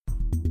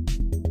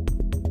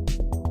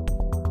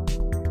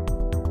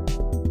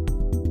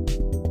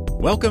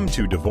Welcome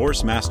to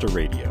Divorce Master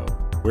Radio,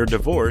 where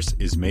divorce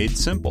is made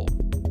simple.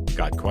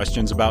 Got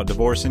questions about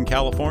divorce in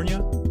California?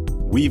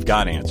 We've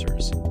got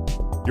answers.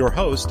 Your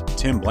host,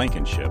 Tim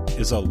Blankenship,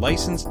 is a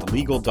licensed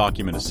legal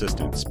document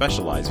assistant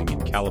specializing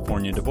in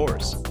California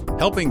divorce,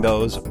 helping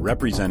those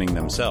representing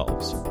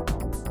themselves.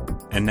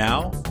 And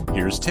now,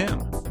 here's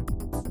Tim.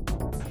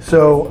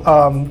 So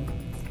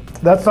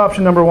that's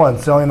option number one,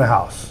 selling the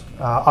house.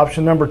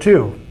 Option number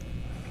two,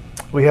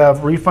 we have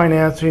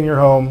refinancing your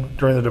home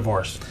during the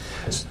divorce.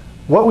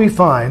 What we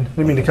find, I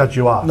didn't mean to cut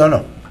you off.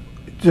 No.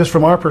 Just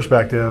from our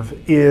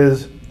perspective,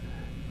 is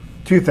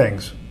two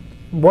things.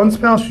 One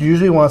spouse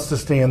usually wants to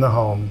stay in the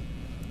home,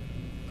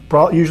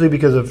 usually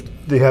because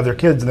they have their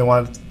kids and they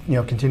want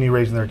to continue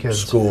raising their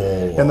kids.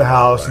 School. In the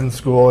house and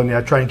school,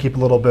 and try and keep a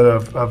little bit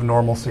of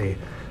normalcy.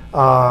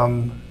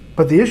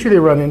 But the issue they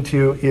run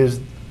into is,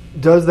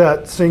 does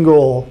that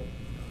single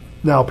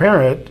now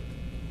parent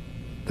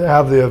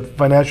have the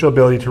financial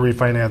ability to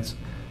refinance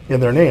in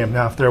their name?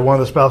 Now, if they're one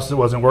of the spouses that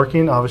wasn't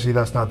working, obviously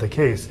that's not the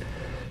case.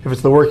 If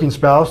it's the working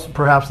spouse,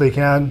 perhaps they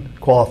can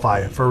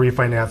qualify for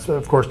refinance.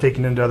 Of course,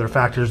 taking into other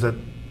factors that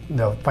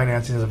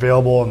financing is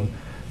available and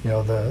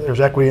there's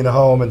equity in the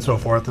home and so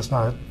forth. It's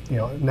not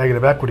a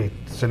negative equity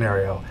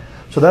scenario.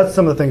 So that's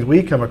some of the things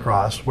we come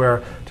across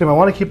where, Tim, I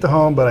want to keep the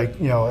home, but I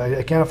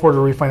can't afford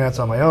to refinance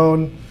on my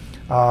own.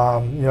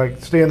 I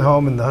stay in the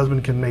home and the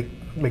husband can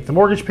make the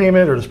mortgage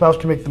payment, or the spouse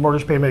can make the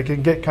mortgage payment. It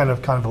can get kind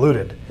of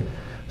convoluted.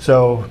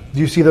 So do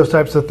you see those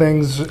types of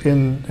things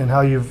in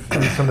how in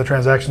some of the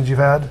transactions you've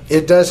had?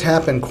 It does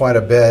happen quite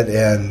a bit,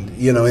 and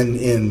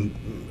in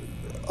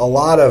a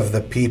lot of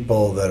the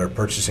people that are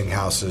purchasing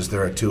houses,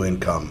 they're a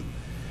two-income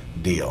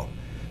deal.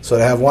 So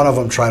to have one of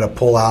them try to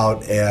pull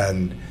out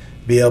and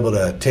be able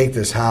to take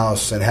this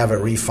house and have it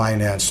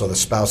refinanced so the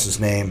spouse's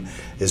name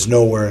is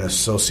nowhere in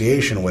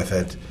association with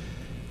it,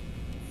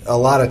 a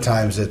lot of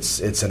times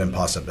it's an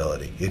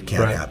impossibility. It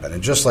can't happen.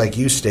 And just like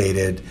you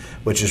stated,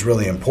 which is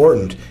really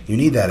important, you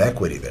need that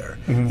equity there.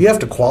 Mm-hmm. You have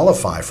to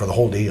qualify for the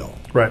whole deal,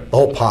 the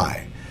whole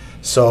pie.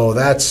 So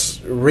that's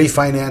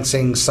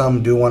refinancing.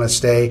 Some do want to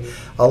stay.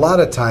 A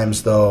lot of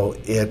times, though,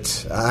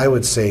 I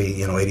would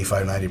say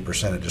 85,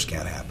 90%, it just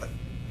can't happen.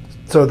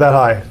 So that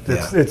high,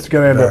 it's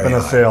going to end up in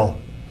a sale.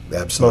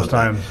 Absolutely. Most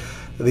times.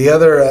 The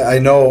other, I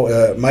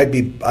know, might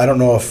be, I don't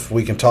know if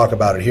we can talk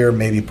about it here,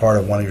 maybe part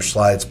of one of your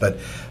slides, but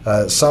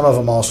some of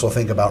them also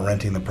think about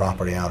renting the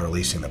property out or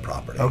leasing the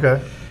property.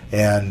 Okay.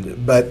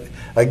 But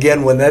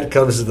again, when that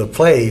comes to the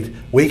plate,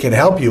 we can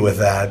help you with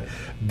that.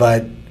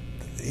 But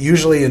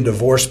usually in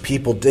divorce,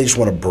 people, they just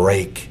want to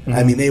break. Mm-hmm.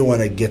 I mean, they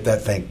want to get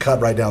that thing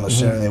cut right down the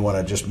center, and they want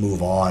to just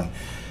move on.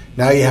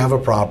 Now you have a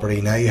property.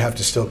 Now you have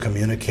to still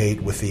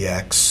communicate with the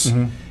ex.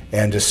 Mm-hmm.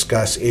 And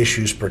discuss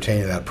issues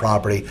pertaining to that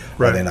property.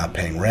 Are they not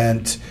paying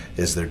rent?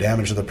 Is there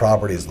damage to the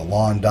property? Is the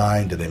lawn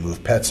dying? Did they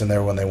move pets in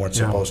there when they weren't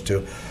supposed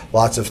to?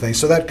 Lots of things.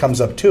 So that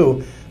comes up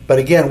too. But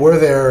again, we're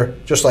there,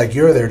 just like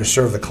you're there, to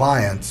serve the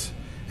clients.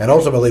 And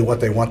ultimately what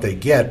they want they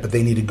get, but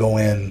they need to go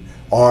in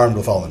armed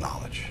with all the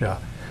knowledge. Yeah,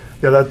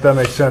 that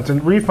makes sense.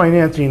 And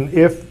refinancing,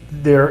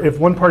 if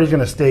one party's going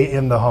to stay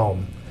in the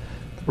home,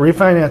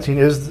 refinancing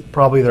is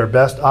probably their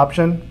best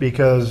option,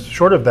 because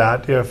short of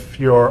that, if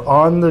you're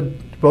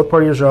both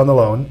parties are on the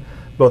loan,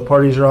 both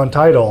parties are on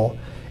title,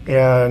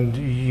 and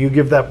you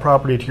give that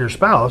property to your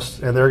spouse,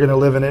 and they're going to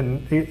live in it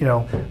and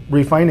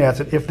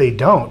refinance it. If they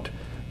don't,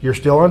 you're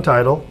still on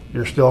title,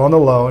 you're still on the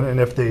loan, and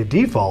if they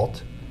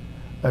default,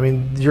 you're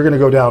going to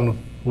go down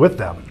with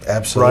them.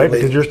 Absolutely. Right?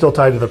 Because you're still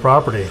tied to the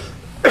property.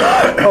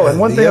 And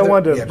one thing I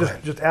wanted to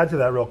just add to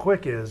that real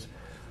quick is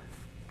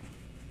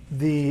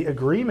the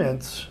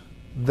agreements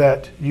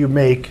that you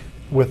make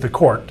with the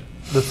court.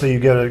 Let's say you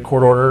get a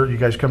court order, you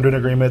guys come to an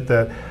agreement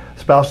that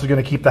spouse is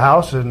going to keep the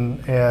house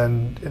and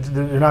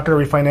they're not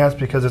going to refinance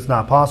because it's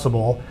not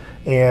possible,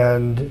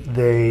 and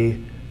they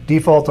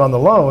default on the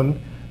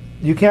loan.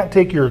 You can't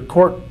take your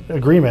court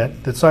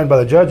agreement that's signed by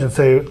the judge and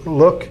say,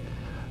 look,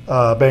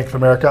 Bank of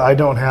America, I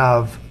don't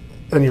have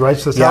any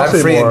rights to this house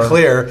anymore.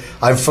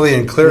 I'm free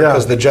and clear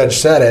because the judge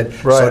said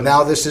it. Right. So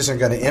now this isn't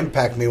going to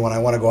impact me when I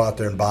want to go out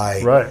there and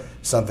buy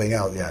something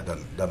else. Yeah,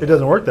 it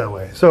doesn't work that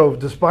way. So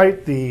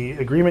despite the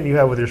agreement you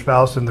have with your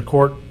spouse and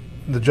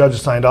the judge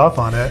signed off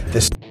on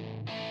it.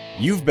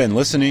 You've been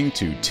listening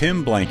to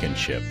Tim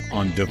Blankenship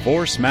on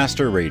Divorce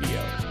Master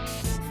Radio.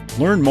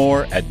 Learn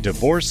more at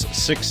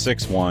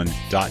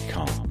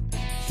divorce661.com,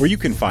 where you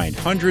can find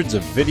hundreds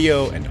of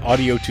video and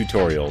audio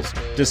tutorials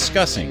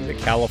discussing the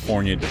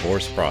California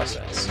divorce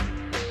process.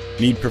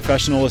 Need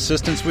professional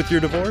assistance with your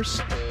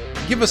divorce?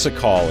 Give us a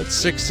call at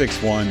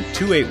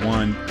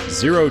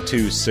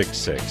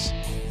 661-281-0266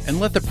 and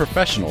let the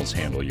professionals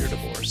handle your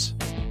divorce.